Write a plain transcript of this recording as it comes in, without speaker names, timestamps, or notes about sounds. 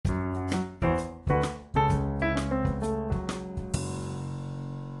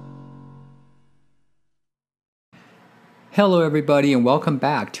Hello, everybody, and welcome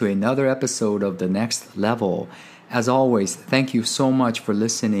back to another episode of The Next Level. As always, thank you so much for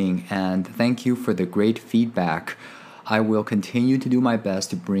listening and thank you for the great feedback. I will continue to do my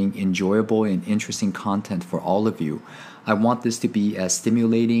best to bring enjoyable and interesting content for all of you. I want this to be as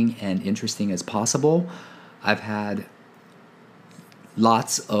stimulating and interesting as possible. I've had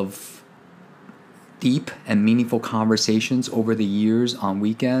lots of deep and meaningful conversations over the years on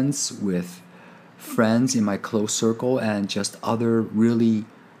weekends with friends in my close circle and just other really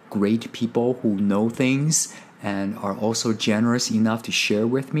great people who know things and are also generous enough to share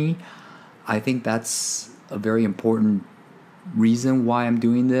with me. I think that's a very important reason why I'm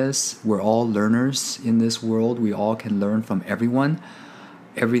doing this. We're all learners in this world. We all can learn from everyone.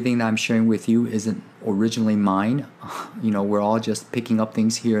 Everything that I'm sharing with you isn't originally mine. We're all just picking up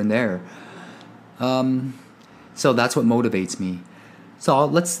things here and there. So that's what motivates me. So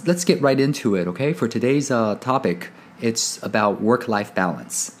let's get right into it, okay? For today's topic, it's about work-life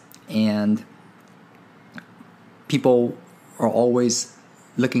balance. And people are always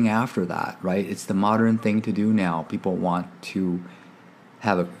looking after that, right? It's the modern thing to do now. People want to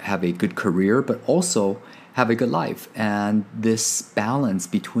have a good career, but also have a good life. And this balance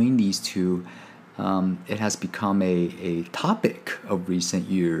between these two, it has become a topic of recent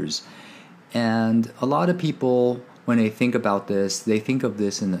years. And a lot of people, when they think about this, they think of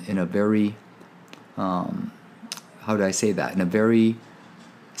this in a very, how do I say that? In a very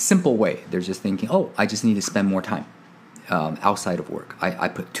simple way. They're just thinking, oh, I just need to spend more time outside of work. I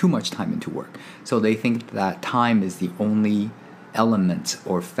put too much time into work. So they think that time is the only element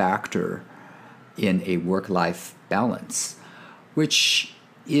or factor in a work-life balance, which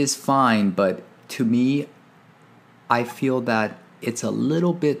is fine. But to me, I feel that it's a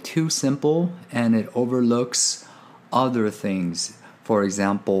little bit too simple and it overlooks other things. For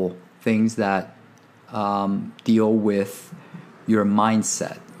example, things that deal with your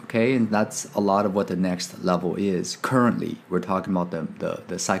mindset, okay? And that's a lot of what the next level is. Currently, we're talking about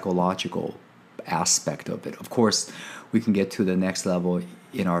the psychological aspect of it. Of course, we can get to the next level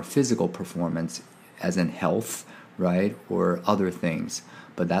in our physical performance, as in health, right? Or other things.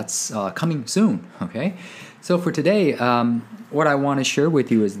 But that's coming soon, okay? So for today, what I want to share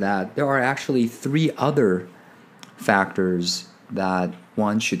with you is that there are actually 3 other factors that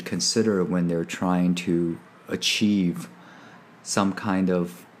one should consider when they're trying to achieve some kind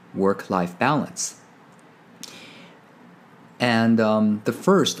of work-life balance. And the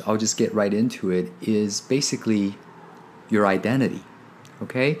first, I'll just get right into it, is basically your identity,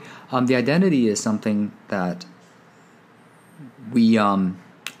 okay? The identity is something that we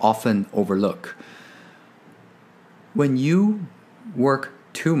often overlook. When you work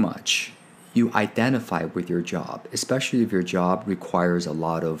too much, you identify with your job, especially if your job requires a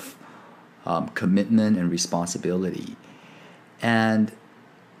lot of commitment and responsibility. And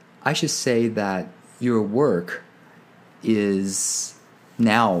I should say that your work is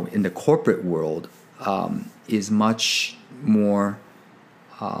now in the corporate world is much more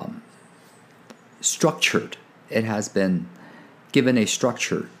structured. It has been given a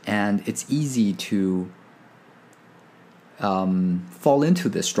structure, and it's easy to fall into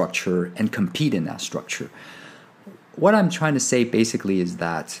this structure and compete in that structure. What I'm trying to say basically is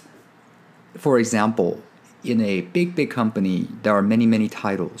that, for example, in a big company, there are many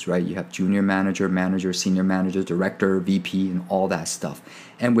titles, right? You have junior manager, manager, senior manager, director, VP, and all that stuff.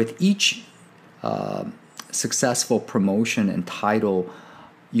 And with each successful promotion and title,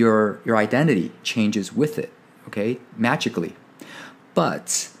 your identity changes with it, okay? Magically.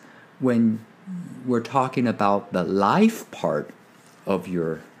 But when we're talking about the life part of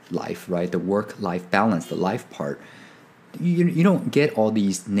your life, right? The work-life balance, the life part. You don't get all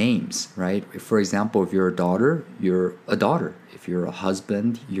these names, right? For example, if you're a daughter, you're a daughter. If you're a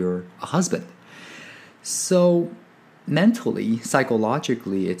husband, you're a husband. So mentally,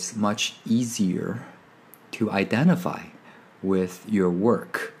 psychologically, it's much easier to identify with your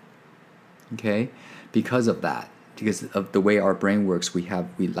work, okay? Because of that, because of the way our brain works, we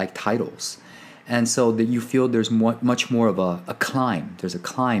like titles. And so that you feel there's much more of a climb. There's a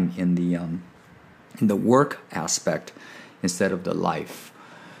climb in the work aspect instead of the life.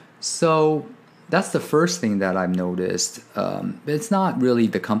 So that's the first thing that I've noticed. It's not really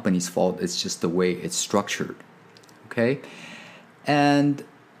the company's fault. It's just the way it's structured. Okay? And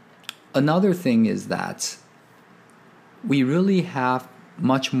another thing is that we really have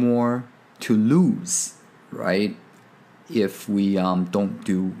much more to lose, right? If we don't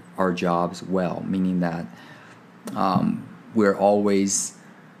do our jobs well, meaning that we're always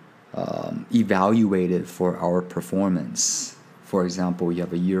evaluated for our performance. For example, you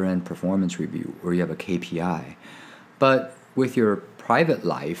have a year-end performance review or you have a KPI. But with your private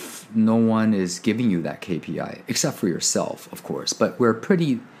life, no one is giving you that KPI except for yourself, of course. But we're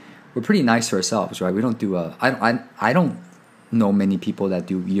pretty nice to ourselves, right? We don't do I don't know many people that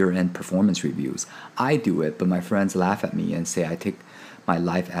do year-end performance reviews. I do it, but my friends laugh at me and say I take my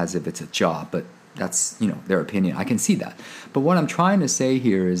life as if it's a job. But that's, their opinion. I can see that. But what I'm trying to say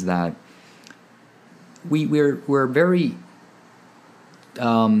here is that we're very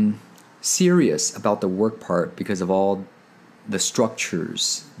serious about the work part because of all the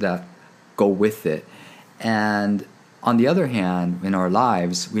structures that go with it. And on the other hand, in our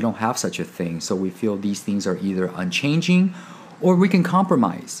lives, we don't have such a thing. So we feel these things are either unchanging or we can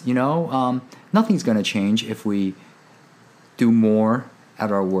compromise. Nothing's going to change if we do more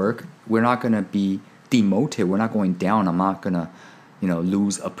at our work. We're not going to be demoted. We're not going down. I'm not going to,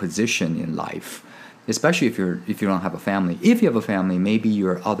 lose a position in life, especially if you don't have a family. If you have a family, maybe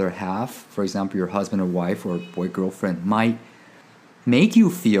your other half, for example, your husband or wife or boy girlfriend, might make you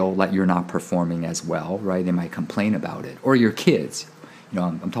feel like you're not performing as well, right? They might complain about it. Or your kids,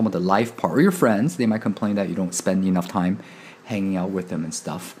 I'm talking about the life part. Or your friends, they might complain that you don't spend enough time hanging out with them and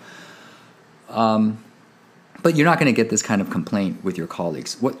stuff. But you're not going to get this kind of complaint with your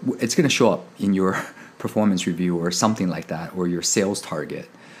colleagues. It's going to show up in your performance review or something like that, or your sales target.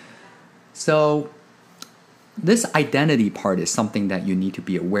 So this identity part is something that you need to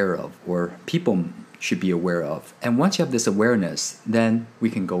be aware of, or people should be aware of. And once you have this awareness, then we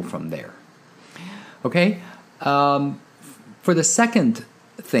can go from there. Okay? For the second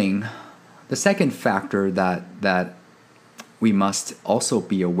thing, the second factor that we must also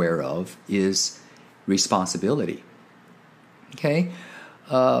be aware of is responsibility. Okay?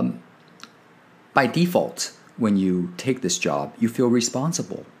 By default, when you take this job, you feel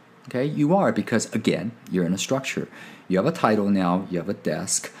responsible. Okay? You are, because again, you're in a structure. You have a title now, you have a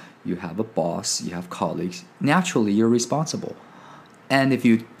desk, you have a boss, you have colleagues. Naturally, you're responsible. And if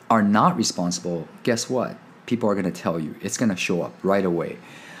you are not responsible, guess what? People are going to tell you. It's going to show up right away.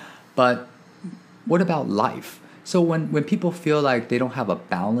 But what about life? So when people feel like they don't have a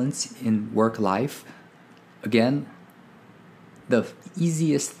balance in work life, again, the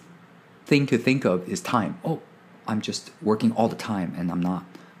easiest thing to think of is time. Oh, I'm just working all the time and I'm not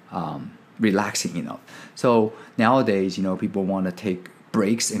relaxing enough. So nowadays, people want to take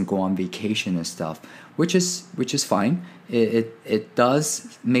breaks and go on vacation and stuff, which is fine. It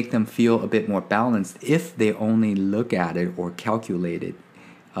does make them feel a bit more balanced if they only look at it or calculate it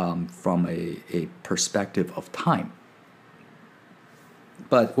from a perspective of time.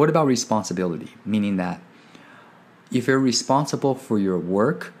 But what about responsibility? Meaning that if you're responsible for your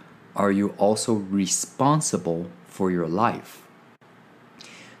work, are you also responsible for your life?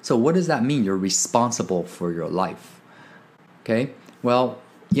 So what does that mean? You're responsible for your life. Okay? Well,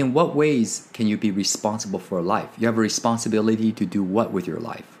 in what ways can you be responsible for life? You have a responsibility to do what with your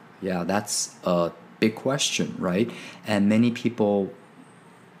life? Yeah, that's a big question, right? And many people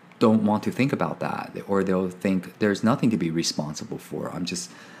don't want to think about that, or they'll think there's nothing to be responsible for. I'm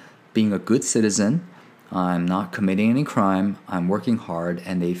just being a good citizen. I'm not committing any crime. I'm working hard,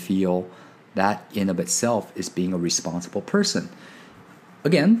 and they feel that in of itself is being a responsible person.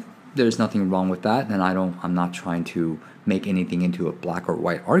 Again, there's nothing wrong with that, and I'm not trying to make anything into a black or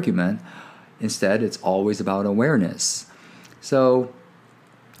white argument. Instead, it's always about awareness. So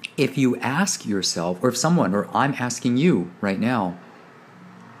if you ask yourself, or if someone, or I'm asking you right now,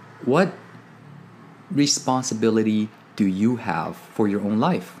 what responsibility do you have for your own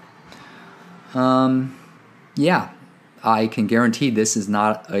life? Yeah, I can guarantee this is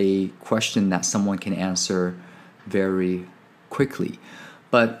not a question that someone can answer very quickly.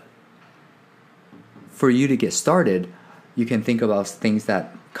 But for you to get started, you can think about things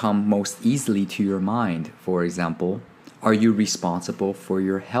that come most easily to your mind. For example, are you responsible for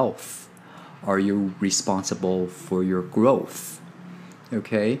your health? Are you responsible for your growth?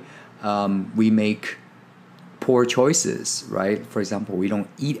 Okay, we make poor choices, right? For example, we don't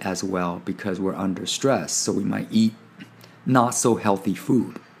eat as well because we're under stress, so we might eat not so healthy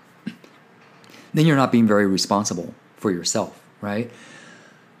food. Then you're not being very responsible for yourself, right?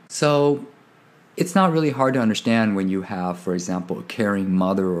 So it's not really hard to understand when you have, for example, a caring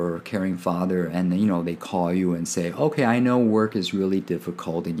mother or a caring father, and they call you and say, "Okay, I know work is really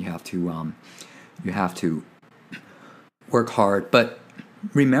difficult, and you have to work hard, but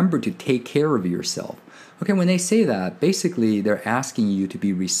remember to take care of yourself." Okay, when they say that, basically they're asking you to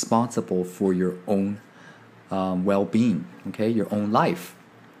be responsible for your own well-being, okay, your own life.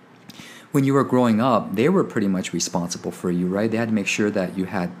 When you were growing up, they were pretty much responsible for you, right? They had to make sure that you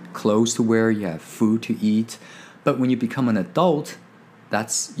had clothes to wear, you had food to eat. But when you become an adult,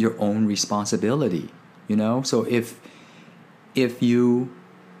 that's your own responsibility, So if if you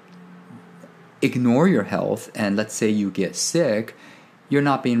ignore your health and let's say you get sick, you're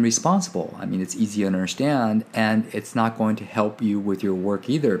not being responsible. I mean, it's easy to understand, and it's not going to help you with your work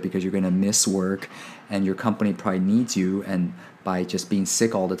either, because you're going to miss work and your company probably needs you, and by just being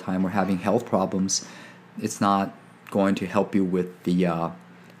sick all the time or having health problems, it's not going to help you with the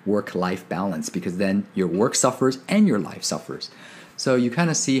work-life balance, because then your work suffers and your life suffers. So you kind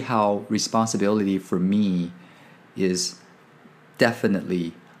of see how responsibility for me is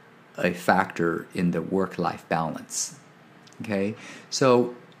definitely a factor in the work-life balance. Okay,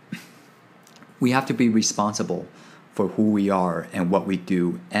 so we have to be responsible for who we are and what we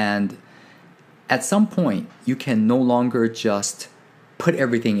do. And at some point, you can no longer just put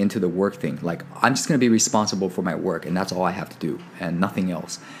everything into the work thing. Like, I'm just going to be responsible for my work, and that's all I have to do, and nothing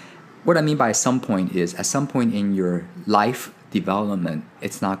else. What I mean by some point is, at some point in your life development,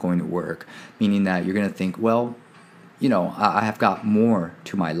 it's not going to work. Meaning that you're going to think, well, I have got more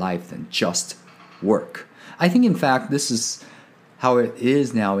to my life than just work. I think, in fact, this is how it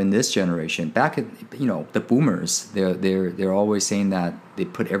is now in this generation. Back at the boomers, they're always saying that they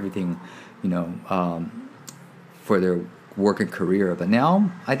put everything, for their work and career. But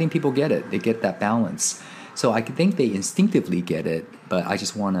now I think people get it. They get that balance. So I think they instinctively get it. But I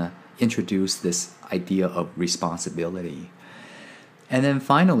just want to introduce this idea of responsibility. And then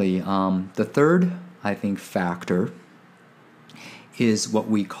finally, the third, I think, factor is what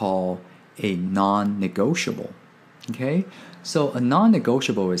we call a non-negotiable. Okay? So a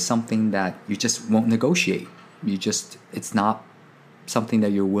non-negotiable is something that you just won't negotiate. It's not something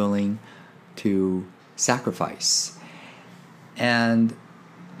that you're willing to sacrifice. And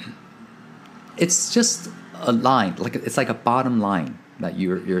it's just a line, it's like a bottom line that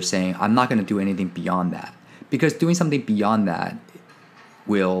you're saying, I'm not going to do anything beyond that. Because doing something beyond that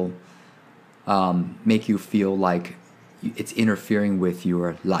will make you feel like it's interfering with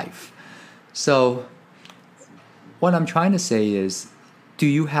your life. So what I'm trying to say is, do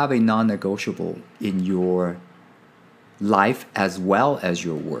you have a non-negotiable in your life as well as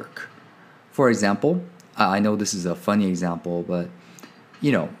your work? For example, I know this is a funny example, but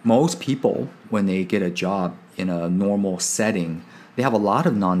most people, when they get a job in a normal setting, they have a lot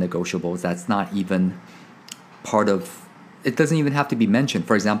of non-negotiables that's not even part of, it doesn't even have to be mentioned.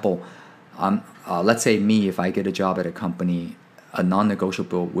 For example, let's say me, if I get a job at a company, a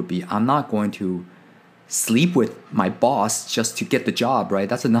non-negotiable would be, I'm not going to sleep with my boss just to get the job, right?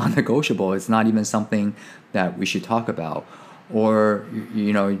 That's a non-negotiable. It's not even something that we should talk about. Or,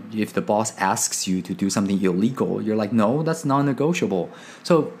 if the boss asks you to do something illegal, you're like, no, that's non-negotiable.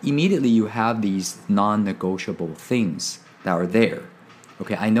 So immediately you have these non-negotiable things that are there.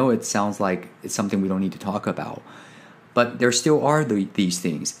 Okay, I know it sounds like it's something we don't need to talk about, but there still are these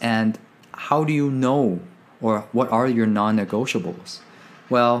things. And how do you know, or what are your non-negotiables?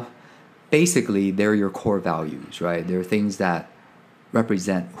 Well, basically, they're your core values, right? They're things that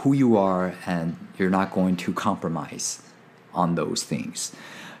represent who you are, and you're not going to compromise on those things.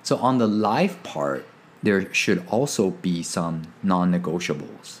 So on the life part, there should also be some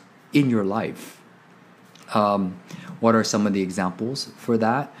non-negotiables in your life. What are some of the examples for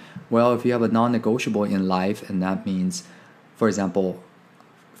that? Well, if you have a non-negotiable in life, and that means, for example,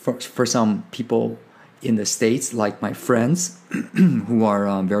 for some people in the States, like my friends who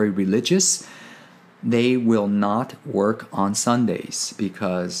are very religious, they will not work on Sundays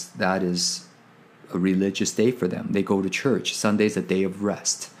because that is a religious day for them. They go to church. Sunday's a day of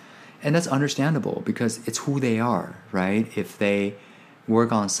rest. And that's understandable because it's who they are, right? If they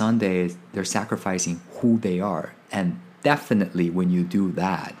work on Sundays, they're sacrificing who they are. And definitely when you do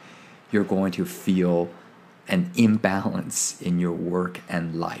that, you're going to feel an imbalance in your work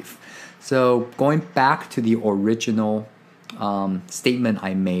and life. So going back to the original statement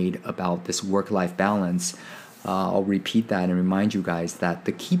I made about this work-life balance, I'll repeat that and remind you guys that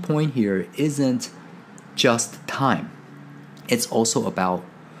the key point here isn't just time. It's also about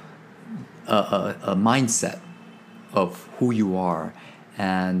a mindset of who you are.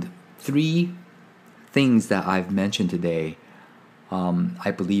 And 3 things that I've mentioned today,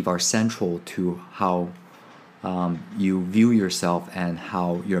 I believe are central to how you view yourself and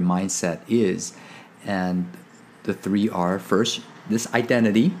how your mindset is. And the 3 are, first, this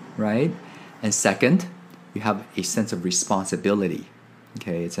identity, right? And second, you have a sense of responsibility.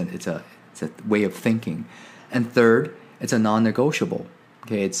 Okay, it's a way of thinking. And third, it's a non-negotiable.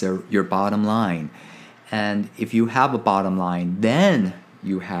 Okay, it's your bottom line. And if you have a bottom line, then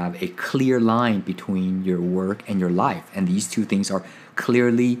you have a clear line between your work and your life. And these 2 things are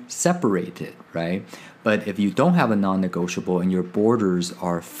clearly separated, right? But if you don't have a non-negotiable and your borders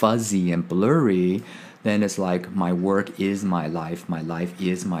are fuzzy and blurry, then it's like my work is my life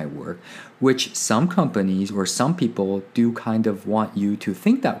is my work, which some companies or some people do kind of want you to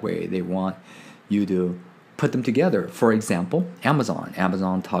think that way. They want you to put them together. For example,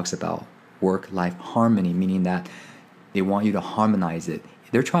 Amazon talks about work-life harmony, meaning that they want you to harmonize it.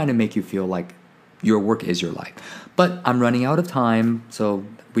 They're trying to make you feel like your work is your life. But I'm running out of time, so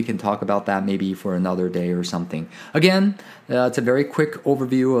we can talk about that maybe for another day or something. Again, it's a very quick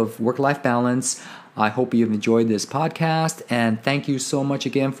overview of work-life balance. I hope you've enjoyed this podcast, and thank you so much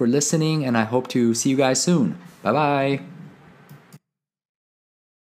again for listening, and I hope to see you guys soon. Bye-bye.